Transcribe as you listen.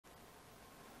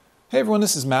Hey everyone,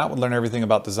 this is Matt with Learn Everything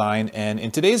About Design, and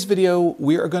in today's video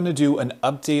we are going to do an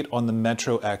update on the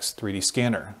MetroX 3D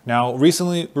scanner. Now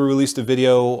recently we released a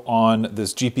video on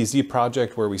this GPz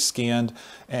project where we scanned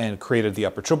and created the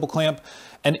upper triple clamp,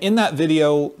 and in that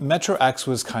video MetroX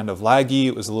was kind of laggy,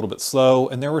 it was a little bit slow,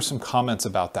 and there were some comments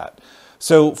about that.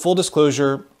 So full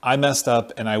disclosure, I messed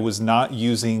up and I was not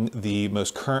using the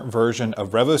most current version of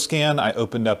Revoscan. I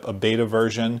opened up a beta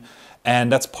version, and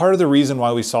that's part of the reason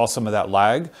why we saw some of that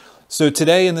lag. So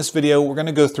today in this video, we're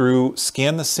gonna go through,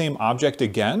 scan the same object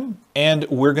again, and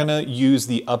we're gonna use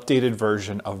the updated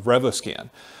version of Revoscan.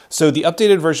 So the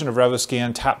updated version of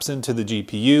Revoscan taps into the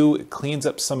GPU, it cleans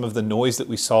up some of the noise that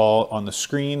we saw on the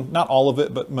screen, not all of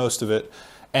it, but most of it.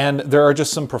 And there are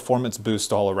just some performance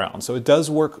boosts all around. So it does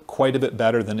work quite a bit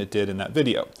better than it did in that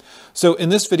video. So in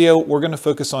this video, we're gonna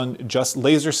focus on just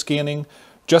laser scanning,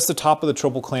 just the top of the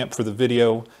triple clamp for the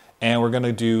video, and we're going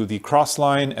to do the cross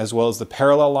line as well as the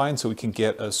parallel line so we can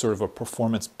get a sort of a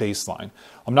performance baseline.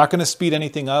 I'm not going to speed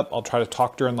anything up. I'll try to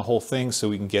talk during the whole thing so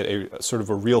we can get a sort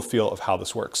of a real feel of how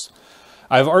this works.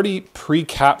 I've already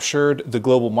pre-captured the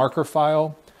global marker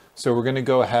file. So we're going to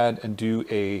go ahead and do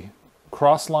a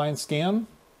cross line scan.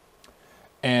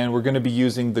 And we're going to be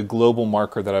using the global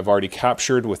marker that I've already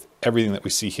captured with everything that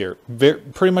we see here.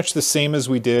 Pretty much the same as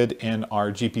we did in our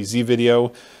GPz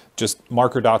video. Just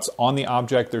marker dots on the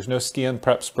object. There's no scan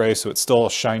prep spray, so it's still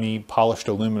a shiny, polished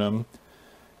aluminum.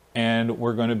 And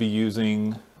we're going to be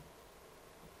using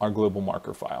our global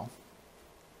marker file.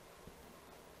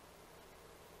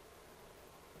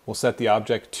 We'll set the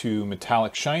object to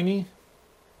metallic shiny.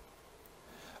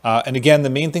 And again, the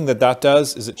main thing that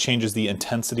does is it changes the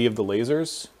intensity of the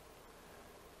lasers.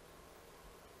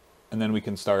 And then we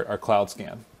can start our cloud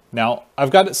scan. Now,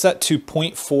 I've got it set to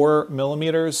 0.4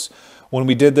 millimeters. When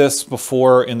we did this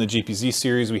before in the GPz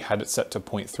series, we had it set to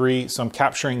 0.3. So I'm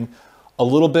capturing a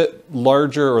little bit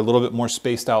larger or a little bit more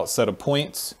spaced out set of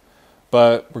points,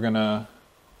 but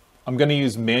I'm gonna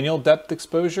use manual depth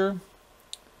exposure,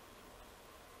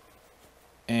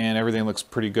 and everything looks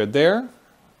pretty good there.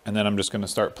 And then I'm just gonna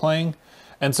start playing.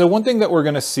 And so one thing that we're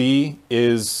gonna see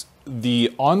is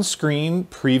the on-screen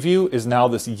preview is now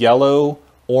this yellow,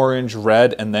 orange,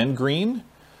 red, and then green.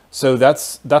 So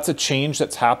that's a change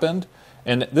that's happened.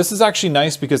 And this is actually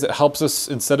nice because it helps us,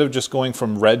 instead of just going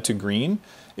from red to green,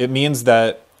 it means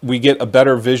that we get a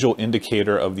better visual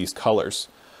indicator of these colors.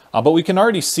 But we can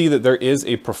already see that there is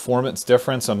a performance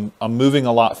difference. I'm moving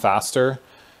a lot faster,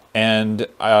 and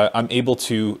I'm able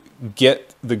to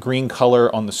get the green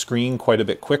color on the screen quite a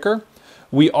bit quicker.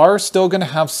 We are still gonna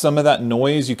have some of that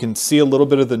noise. You can see a little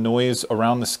bit of the noise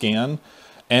around the scan.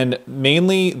 And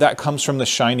mainly that comes from the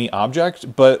shiny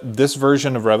object, but this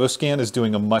version of Revoscan is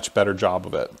doing a much better job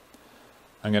of it.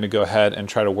 I'm gonna go ahead and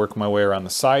try to work my way around the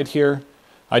side here.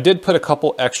 I did put a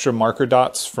couple extra marker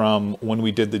dots from when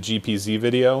we did the GPz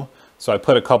video. So I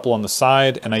put a couple on the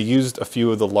side, and I used a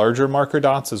few of the larger marker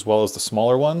dots as well as the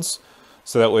smaller ones.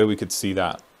 So that way we could see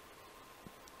that.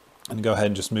 And go ahead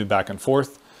and just move back and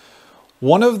forth.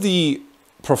 One of the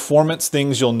performance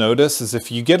things you'll notice is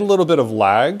if you get a little bit of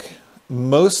lag,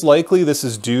 most likely this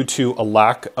is due to a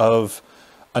lack of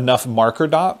enough marker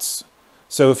dots.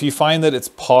 So if you find that it's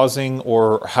pausing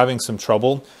or having some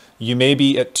trouble, you may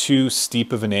be at too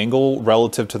steep of an angle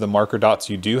relative to the marker dots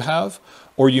you do have,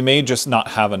 or you may just not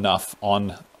have enough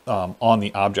on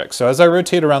the object. So as I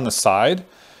rotate around the side,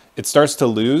 it starts to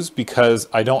lose because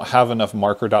I don't have enough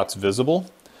marker dots visible.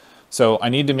 So I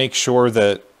need to make sure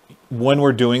that when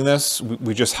we're doing this,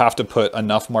 we just have to put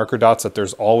enough marker dots that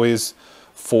there's always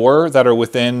 4 that are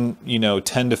within,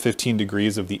 10 to 15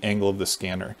 degrees of the angle of the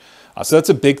scanner. So that's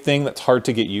a big thing that's hard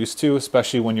to get used to,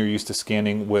 especially when you're used to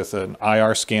scanning with an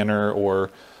IR scanner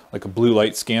or like a blue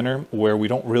light scanner where we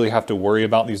don't really have to worry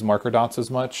about these marker dots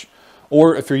as much.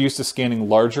 Or if you're used to scanning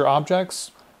larger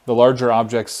objects, the larger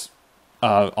objects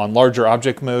on larger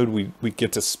object mode, we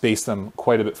get to space them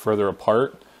quite a bit further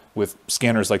apart with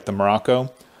scanners like the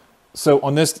Morocco. So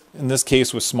in this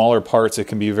case with smaller parts, it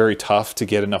can be very tough to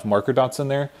get enough marker dots in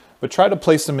there, but try to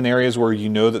place them in areas where you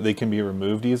know that they can be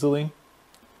removed easily.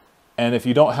 And if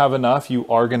you don't have enough, you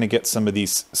are going to get some of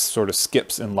these sort of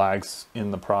skips and lags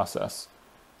in the process.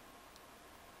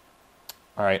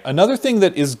 All right, another thing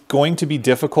that is going to be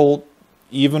difficult,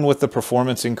 even with the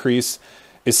performance increase,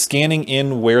 is scanning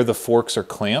in where the forks are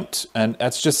clamped. And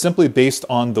that's just simply based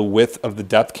on the width of the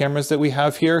depth cameras that we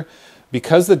have here.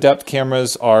 Because the depth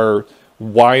cameras are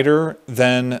wider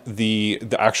than the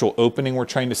actual opening we're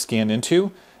trying to scan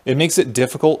into, it makes it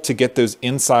difficult to get those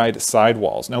inside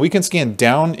sidewalls. Now we can scan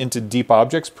down into deep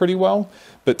objects pretty well,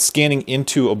 but scanning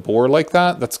into a bore like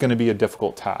that, that's going to be a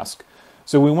difficult task.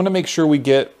 So we want to make sure we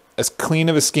get as clean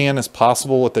of a scan as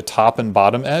possible at the top and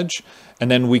bottom edge,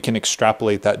 and then we can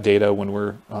extrapolate that data when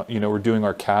we're, we're doing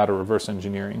our CAD or reverse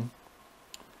engineering.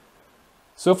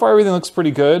 So far, everything looks pretty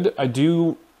good.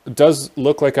 It does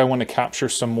look like I want to capture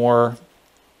some more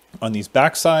on these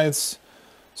back sides.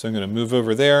 So I'm going to move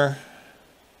over there.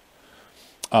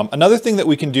 Another thing that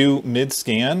we can do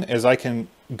mid-scan is I can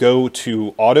go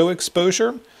to auto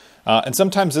exposure. And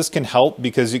sometimes this can help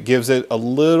because it gives it a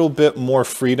little bit more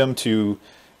freedom to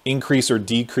increase or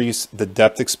decrease the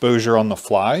depth exposure on the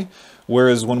fly.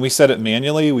 Whereas when we set it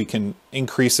manually, we can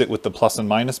increase it with the plus and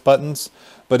minus buttons,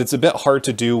 but it's a bit hard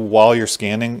to do while you're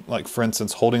scanning. Like for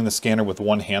instance, holding the scanner with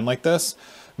one hand like this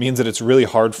means that it's really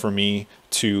hard for me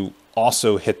to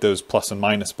also hit those plus and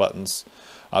minus buttons.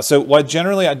 So while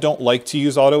generally I don't like to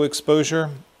use auto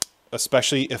exposure,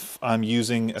 especially if I'm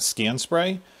using a scan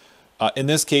spray, in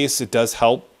this case, it does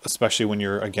help, especially when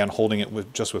you're, again, holding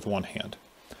it just with one hand.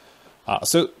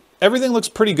 So everything looks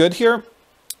pretty good here.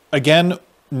 Again,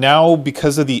 now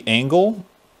because of the angle,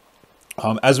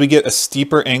 as we get a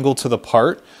steeper angle to the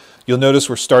part, you'll notice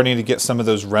we're starting to get some of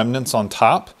those remnants on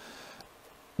top.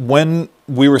 When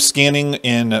we were scanning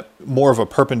in more of a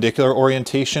perpendicular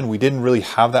orientation, we didn't really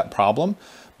have that problem,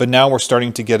 but now we're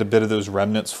starting to get a bit of those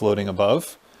remnants floating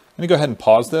above. Let me go ahead and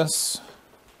pause this,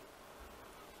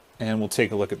 and we'll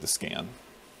take a look at the scan.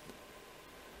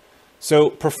 So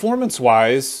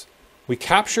performance-wise, we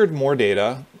captured more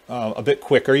data a bit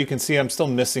quicker. You can see I'm still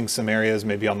missing some areas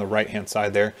maybe on the right-hand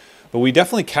side there, but we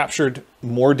definitely captured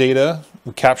more data.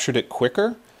 We captured it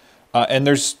quicker. And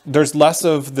there's less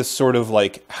of this sort of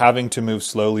like having to move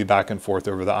slowly back and forth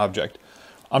over the object.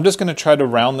 I'm just going to try to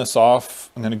round this off.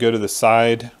 I'm going to go to the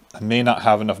side. I may not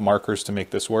have enough markers to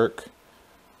make this work.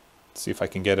 Let's see if I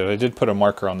can get it. I did put a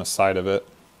marker on the side of it.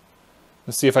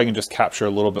 Let's see if I can just capture a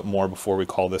little bit more before we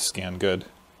call this scan good.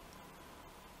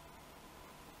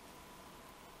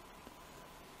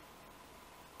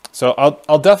 So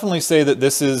I'll definitely say that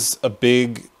this is a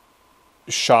big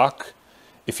shock.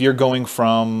 If you're going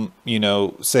from,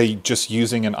 say just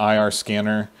using an IR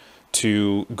scanner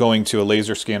to going to a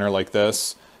laser scanner like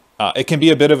this, it can be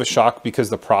a bit of a shock because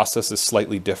the process is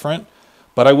slightly different.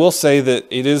 But I will say that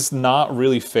it is not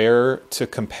really fair to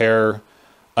compare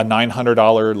a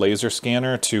 $900 laser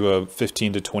scanner to a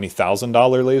 $15,000 to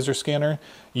 $20,000 laser scanner.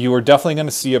 You are definitely going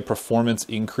to see a performance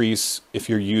increase if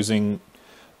you're using,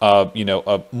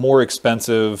 a more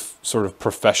expensive sort of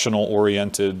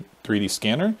professional-oriented 3D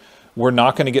scanner. We're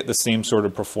not going to get the same sort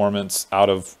of performance out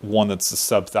of one that's a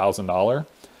sub $1,000,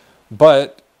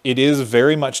 but it is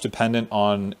very much dependent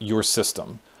on your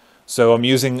system. So I'm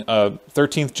using a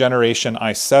 13th generation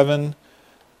i7.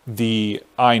 The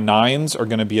i9s are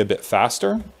going to be a bit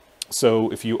faster.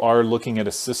 So if you are looking at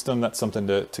a system, that's something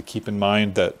to keep in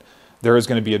mind, that there is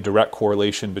going to be a direct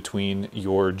correlation between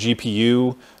your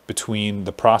GPU, between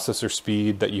the processor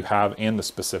speed that you have and the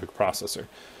specific processor.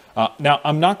 Now,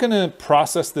 I'm not going to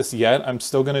process this yet. I'm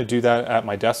still going to do that at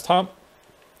my desktop,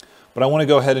 but I want to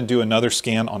go ahead and do another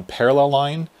scan on parallel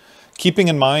line, keeping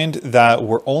in mind that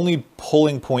we're only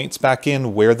pulling points back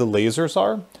in where the lasers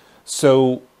are.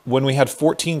 So when we had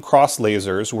 14 cross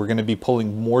lasers, we're going to be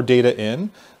pulling more data in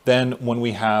than when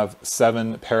we have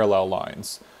 7 parallel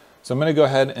lines. So I'm going to go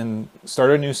ahead and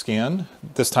start a new scan,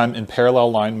 this time in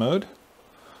parallel line mode.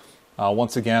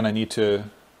 Once again, I need to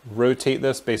rotate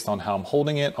this based on how I'm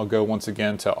holding it. I'll go once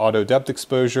again to auto depth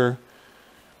exposure.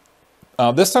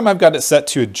 This time I've got it set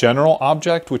to a general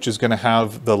object, which is going to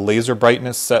have the laser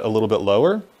brightness set a little bit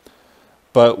lower.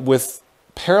 But with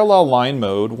parallel line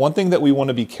mode, one thing that we want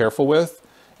to be careful with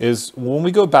is when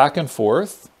we go back and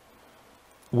forth,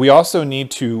 we also need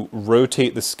to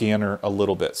rotate the scanner a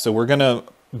little bit. So we're going to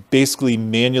basically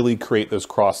manually create those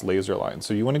cross laser lines.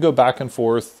 So you want to go back and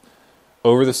forth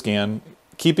over the scan,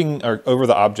 over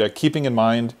the object, keeping in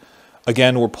mind,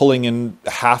 again, we're pulling in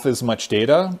half as much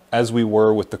data as we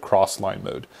were with the cross line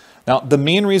mode. Now, the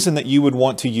main reason that you would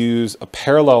want to use a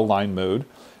parallel line mode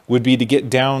would be to get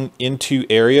down into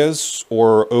areas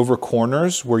or over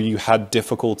corners where you had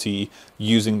difficulty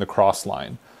using the cross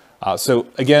line. So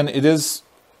again, it is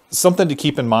something to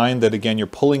keep in mind that, again, you're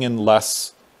pulling in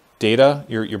less data.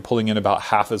 You're pulling in about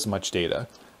half as much data.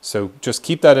 So just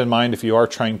keep that in mind if you are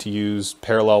trying to use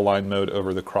parallel line mode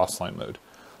over the cross line mode.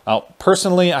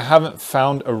 Personally, I haven't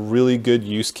found a really good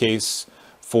use case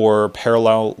for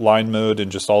parallel line mode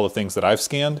and just all the things that I've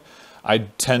scanned. I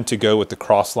tend to go with the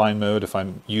cross line mode if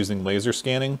I'm using laser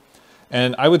scanning.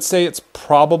 And I would say it's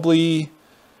probably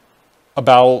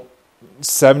about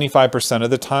 75% of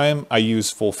the time I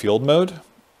use full field mode,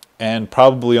 and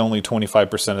probably only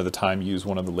 25% of the time use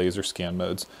one of the laser scan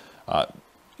modes.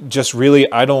 just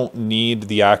really, I don't need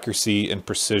the accuracy and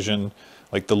precision,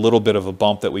 like the little bit of a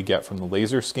bump that we get from the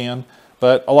laser scan,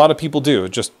 but a lot of people do.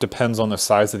 It just depends on the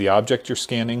size of the object you're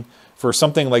scanning. For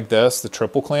something like this, the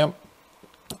triple clamp,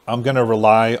 I'm gonna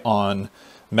rely on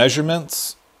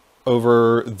measurements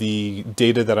over the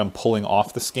data that I'm pulling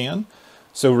off the scan.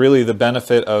 So really the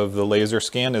benefit of the laser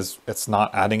scan is it's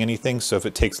not adding anything. So if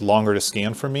it takes longer to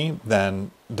scan for me,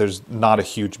 then there's not a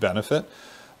huge benefit.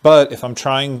 But if I'm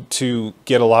trying to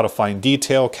get a lot of fine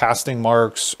detail, casting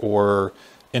marks, or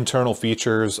internal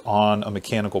features on a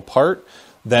mechanical part,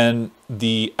 then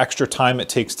the extra time it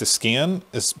takes to scan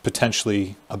is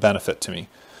potentially a benefit to me.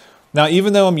 Now,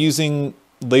 even though I'm using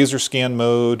laser scan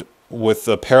mode with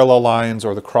the parallel lines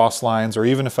or the cross lines, or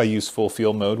even if I use full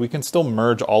field mode, we can still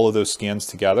merge all of those scans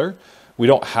together. We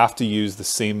don't have to use the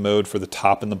same mode for the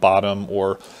top and the bottom,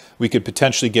 or we could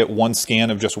potentially get one scan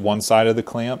of just one side of the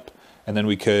clamp, and then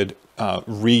we could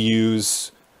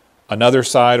reuse another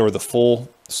side or the full.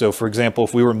 So for example,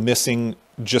 if we were missing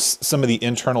just some of the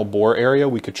internal bore area,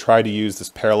 we could try to use this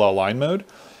parallel line mode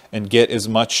and get as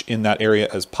much in that area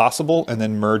as possible, and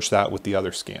then merge that with the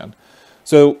other scan.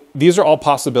 So these are all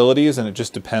possibilities, and it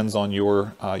just depends on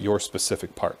your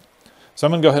specific part. So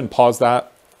I'm gonna go ahead and pause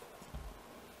that.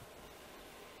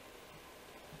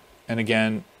 And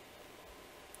again,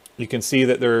 you can see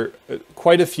that there are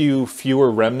quite a few fewer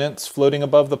remnants floating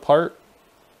above the part.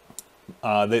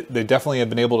 They definitely have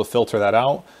been able to filter that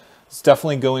out. It's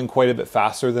definitely going quite a bit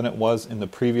faster than it was in the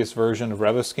previous version of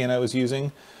Revoscan I was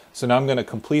using. So now I'm gonna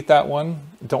complete that one.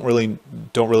 Don't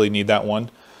really need that one.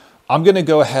 I'm gonna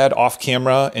go ahead off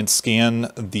camera and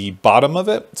scan the bottom of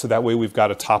it. So that way we've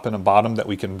got a top and a bottom that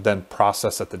we can then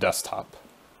process at the desktop.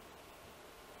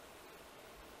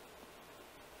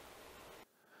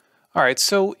 All right,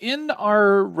 so in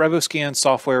our Revoscan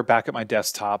software back at my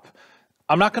desktop,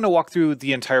 I'm not going to walk through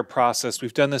the entire process.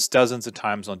 We've done this dozens of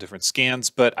times on different scans,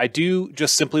 but I do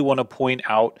just simply want to point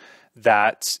out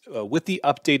that with the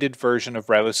updated version of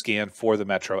Revoscan for the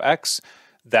MetroX,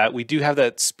 that we do have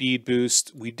that speed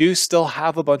boost. We do still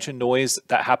have a bunch of noise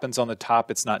that happens on the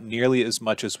top. It's not nearly as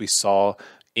much as we saw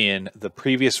in the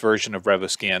previous version of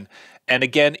Revoscan. And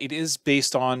again, it is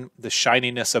based on the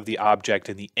shininess of the object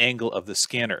and the angle of the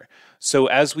scanner. So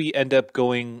as we end up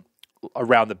going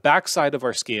around the backside of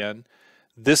our scan,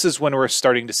 this is when we're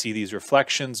starting to see these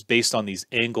reflections based on these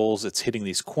angles. It's hitting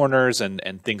these corners and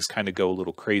things kind of go a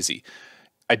little crazy.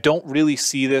 I don't really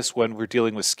see this when we're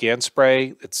dealing with scan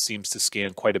spray. It seems to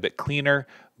scan quite a bit cleaner,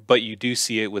 but you do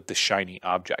see it with the shiny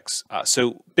objects.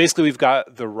 So basically we've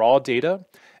got the raw data,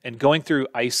 and going through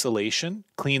isolation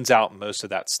cleans out most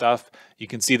of that stuff. You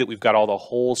can see that we've got all the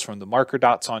holes from the marker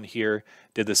dots on here.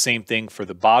 Did the same thing for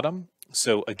the bottom.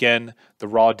 So again, the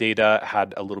raw data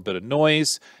had a little bit of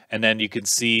noise, and then you can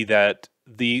see that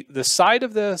the side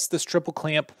of this triple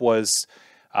clamp was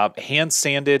hand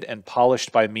sanded and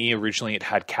polished by me. Originally, it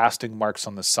had casting marks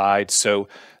on the side, so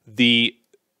the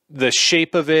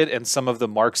shape of it and some of the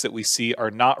marks that we see are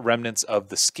not remnants of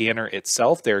the scanner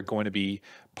itself. They're going to be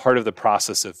part of the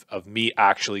process of me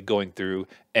actually going through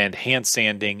and hand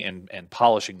sanding and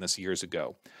polishing this years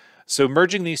ago. So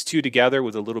merging these two together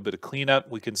with a little bit of cleanup,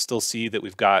 we can still see that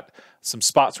we've got some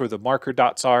spots where the marker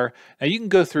dots are. Now you can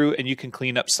go through and you can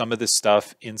clean up some of this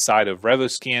stuff inside of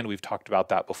Revoscan. We've talked about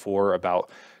that before, about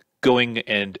going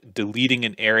and deleting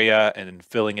an area and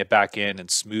filling it back in and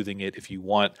smoothing it if you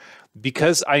want.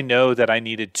 Because I know that I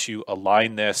needed to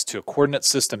align this to a coordinate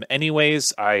system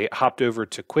anyways, I hopped over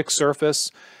to Quick Surface.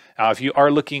 If you are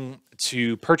looking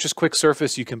to purchase Quick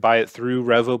Surface, you can buy it through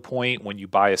Revopoint when you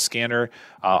buy a scanner.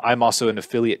 I'm also an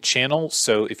affiliate channel,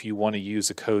 so if you want to use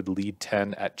a code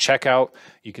LEAD10 at checkout,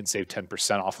 you can save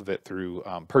 10% off of it through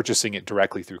purchasing it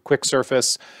directly through Quick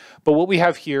Surface. But what we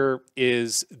have here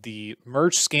is the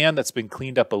merge scan that's been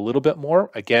cleaned up a little bit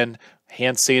more. Again,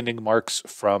 hand sanding marks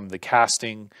from the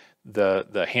casting,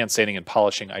 the hand sanding and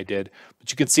polishing I did.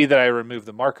 But you can see that I removed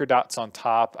the marker dots on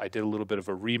top. I did a little bit of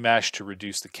a remesh to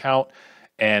reduce the count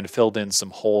and filled in some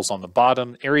holes on the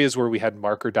bottom. Areas where we had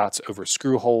marker dots over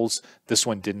screw holes, this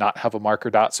one did not have a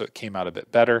marker dot, so it came out a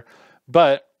bit better.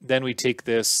 But then we take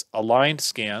this aligned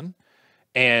scan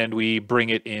and we bring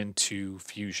it into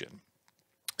Fusion.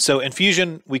 So in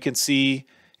Fusion, we can see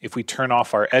if we turn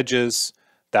off our edges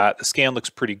that the scan looks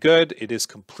pretty good. It is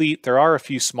complete. There are a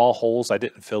few small holes I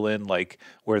didn't fill in, like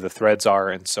where the threads are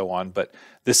and so on, but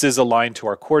this is aligned to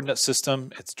our coordinate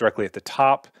system. It's directly at the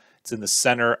top. It's in the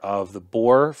center of the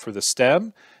bore for the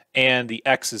stem, and the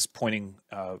X is pointing,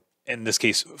 in this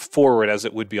case, forward as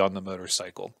it would be on the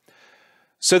motorcycle.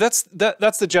 So that's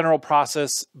the general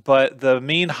process, but the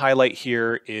main highlight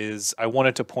here is I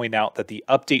wanted to point out that the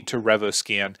update to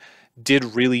Revoscan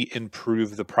did really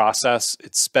improve the process.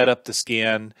 It sped up the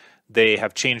scan. They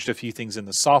have changed a few things in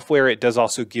the software. It does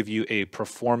also give you a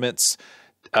performance,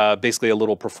 basically a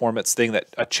little performance thing, that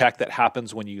a check that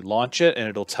happens when you launch it, and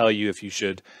it'll tell you if you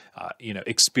should,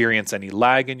 experience any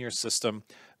lag in your system.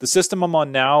 The system I'm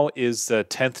on now is the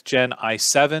 10th gen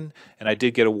i7, and I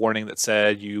did get a warning that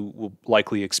said you will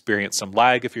likely experience some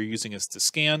lag if you're using this to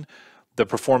scan. The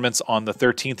performance on the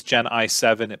 13th gen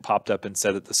i7, it popped up and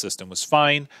said that the system was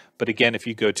fine. But again, if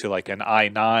you go to like an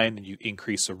i9 and you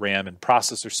increase the RAM and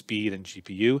processor speed and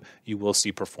GPU, you will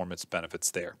see performance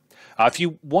benefits there. If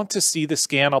you want to see the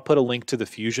scan, I'll put a link to the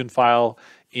Fusion file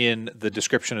in the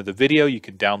description of the video. You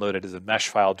can download it as a mesh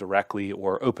file directly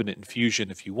or open it in Fusion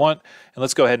if you want. And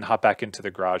let's go ahead and hop back into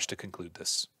the garage to conclude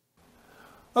this.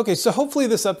 Okay, so hopefully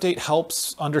this update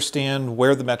helps understand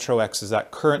where the MetroX is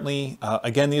at currently.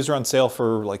 Again, these are on sale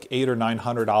for like $800 or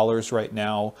 $900 right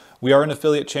now. We are an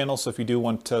affiliate channel, so if you do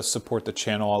want to support the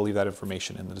channel, I'll leave that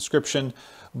information in the description.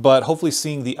 But hopefully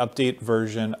seeing the update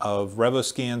version of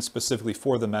Revoscan specifically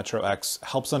for the MetroX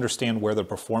helps understand where the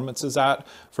performance is at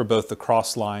for both the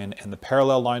cross line and the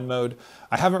parallel line mode.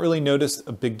 I haven't really noticed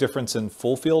a big difference in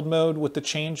full field mode with the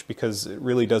change because it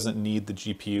really doesn't need the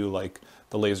GPU like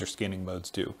the laser scanning modes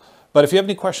do. But if you have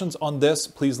any questions on this,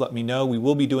 please let me know. We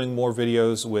will be doing more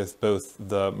videos with both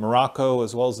the Morocco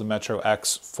as well as the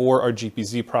MetroX for our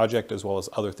GPz project, as well as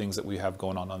other things that we have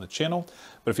going on the channel.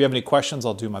 But if you have any questions,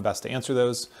 I'll do my best to answer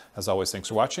those. As always, thanks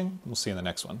for watching. We'll see you in the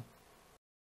next one.